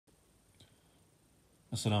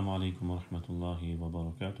Assalamu alaikum wa rahmatullahi wa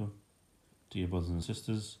barakatuh. Dear brothers and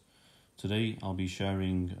sisters, today I'll be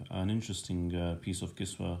sharing an interesting piece of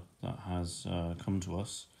Kiswa that has come to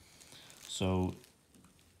us. So,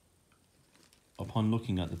 upon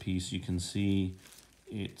looking at the piece, you can see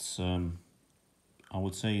it's, I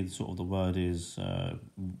would say sort of the word is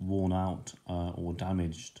worn out or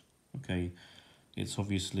damaged. Okay, it's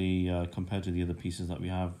obviously compared to the other pieces that we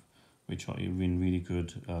have, which are in really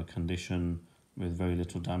good condition with very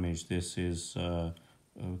little damage. This is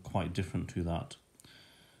quite different to that.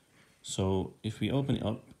 So if we open it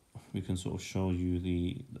up, we can sort of show you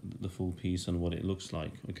the full piece and what it looks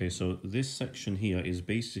like. Okay, so this section here is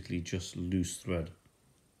basically just loose thread.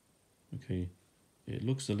 Okay, it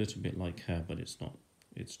looks a little bit like hair, but it's not.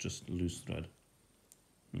 It's just loose thread.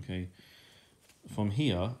 Okay, from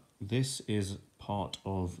here, this is part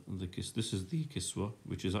of the this is the Kiswa,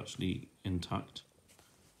 which is actually intact.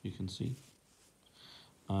 You can see.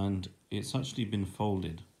 And it's actually been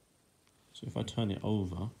folded. So if I turn it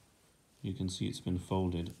over, you can see it's been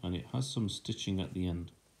folded and it has some stitching at the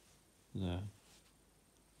end there.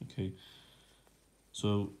 Okay,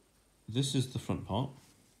 so this is the front part.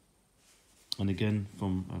 And again,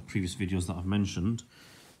 from previous videos that I've mentioned,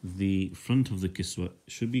 the front of the Kiswa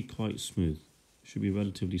should be quite smooth, should be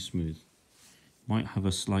relatively smooth. Might have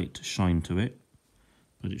a slight shine to it,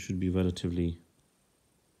 but it should be relatively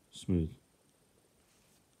smooth.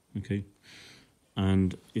 Okay,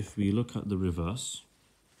 and if we look at the reverse,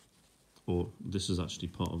 or this is actually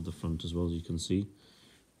part of the front as well, as you can see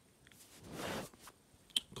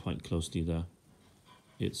quite closely there,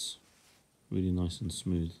 it's really nice and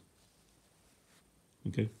smooth.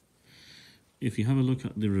 Okay, if you have a look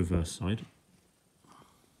at the reverse side,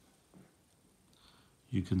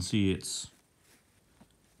 you can see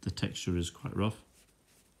the texture is quite rough.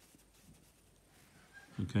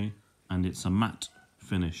 Okay, and it's a matte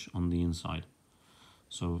finish on the inside,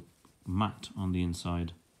 so matte on the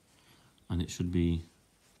inside, and it should be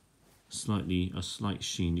a slight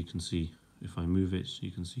sheen. You can see if I move it,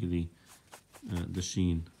 you can see the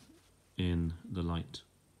sheen in the light.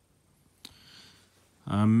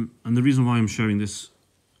 And the reason why I'm sharing this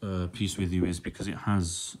piece with you is because it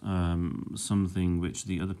has something which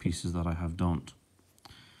the other pieces that I have don't.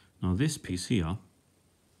 Now this piece here,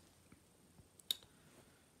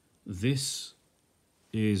 this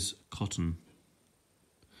is cotton,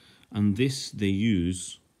 and this they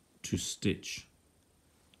use to stitch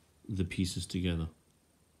the pieces together.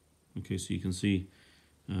 Okay, so you can see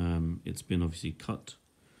it's been obviously cut,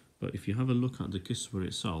 but if you have a look at the Kiswa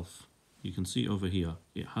itself, you can see over here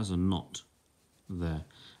it has a knot there,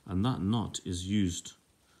 and that knot is used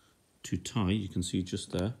to tie. You can see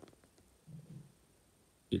just there,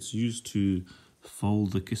 it's used to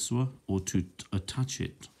fold the Kiswa or to attach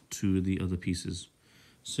it to the other pieces.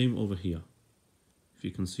 Same over here, if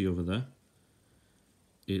you can see over there,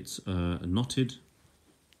 it's knotted,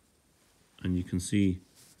 and you can see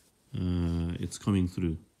it's coming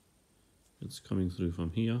through. It's coming through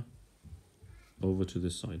from here over to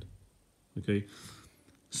this side. Okay,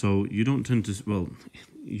 so you don't tend to, well,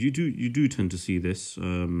 you do tend to see this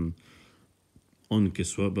on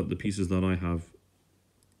Kiswa, but the pieces that I have,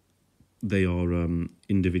 they are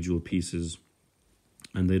individual pieces,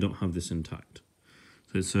 and they don't have this intact.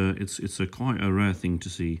 So it's quite a rare thing to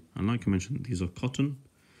see. And like I mentioned, these are cotton,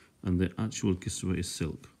 and the actual Kiswa is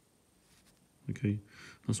silk. Okay,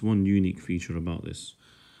 that's one unique feature about this.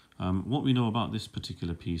 What we know about this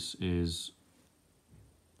particular piece is,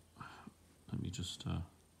 let me just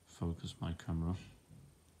focus my camera.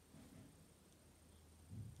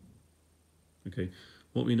 Okay,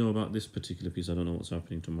 what we know about this particular piece, I don't know what's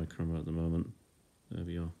happening to my camera at the moment. There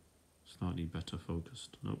we are, slightly better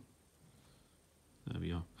focused. Nope. There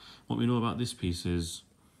we are. What we know about this piece is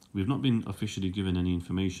we've not been officially given any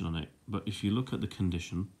information on it, but if you look at the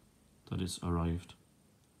condition that it's arrived,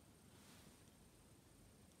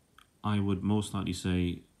 I would most likely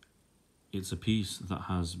say it's a piece that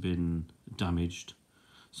has been damaged.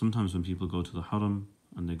 Sometimes when people go to the Haram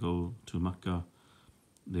and they go to Mecca,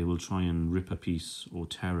 they will try and rip a piece or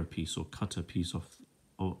tear a piece or cut a piece off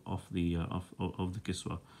the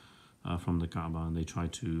Kiswa from the Kabah, and they try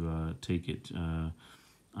to take it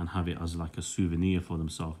and have it as like a souvenir for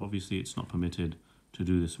themselves. Obviously, it's not permitted to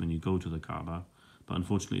do this when you go to the Kabah, but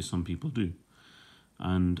unfortunately some people do.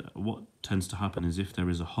 And what tends to happen is if there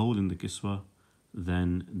is a hole in the Kiswa,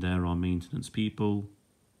 then there are maintenance people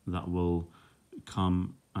that will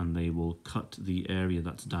come and they will cut the area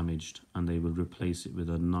that's damaged and they will replace it with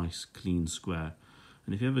a nice clean square.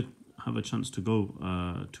 And if you ever have a chance to go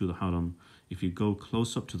to the Haram, if you go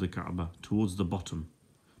close up to the Kaaba towards the bottom,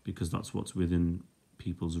 because that's what's within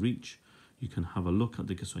people's reach. You can have a look at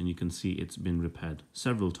the kiswa and you can see it's been repaired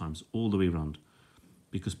several times all the way around,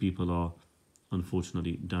 because people are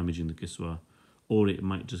unfortunately damaging the kiswa, or it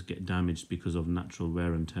might just get damaged because of natural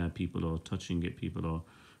wear and tear. People are touching it, people are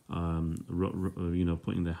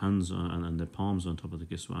putting their hands and their palms on top of the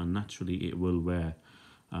kiswa, and naturally it will wear.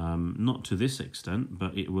 Not to this extent,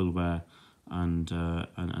 but it will wear, and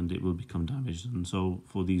it will become damaged, and so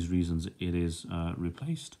for these reasons it is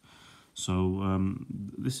replaced. So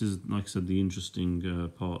this is, like I said, the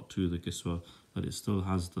interesting part to the kiswa, that it still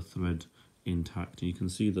has the thread intact. You can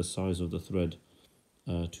see the size of the thread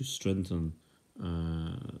to strengthen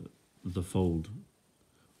the fold,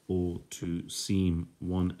 or to seam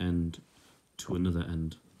one end to another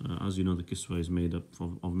end. As you know, the kiswa is made up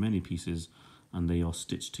of many pieces, and they are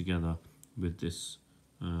stitched together with this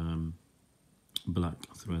black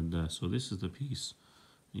thread there. So this is the piece.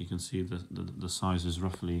 You can see the size is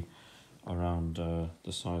roughly around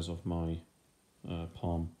the size of my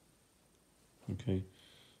palm. Okay,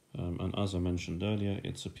 and as I mentioned earlier,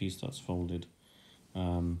 it's a piece that's folded,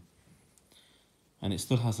 and it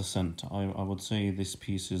still has a scent. I would say this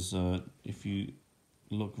piece is, if you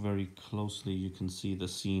look very closely, you can see the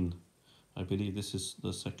scene. I believe this is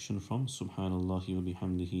the section from Subhanallahi wa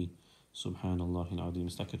bihamdihi, Subhanallahi al-Azim.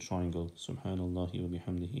 It's like a triangle. Subhanallahi wa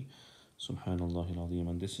bihamdihi, Subhanallahi al-Azim.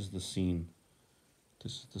 And this is the scene.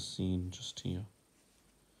 This is the scene just here,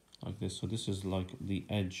 like this. So this is like the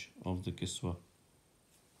edge of the kiswa.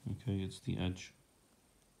 Okay, it's the edge.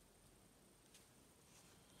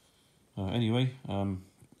 Anyway,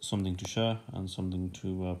 something to share and something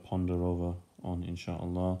to ponder over on,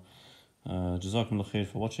 inshaAllah. Jazakumullah khair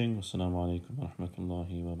for watching. Wassalamu alaikum wa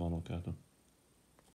rahmatullahi wa barakatuh.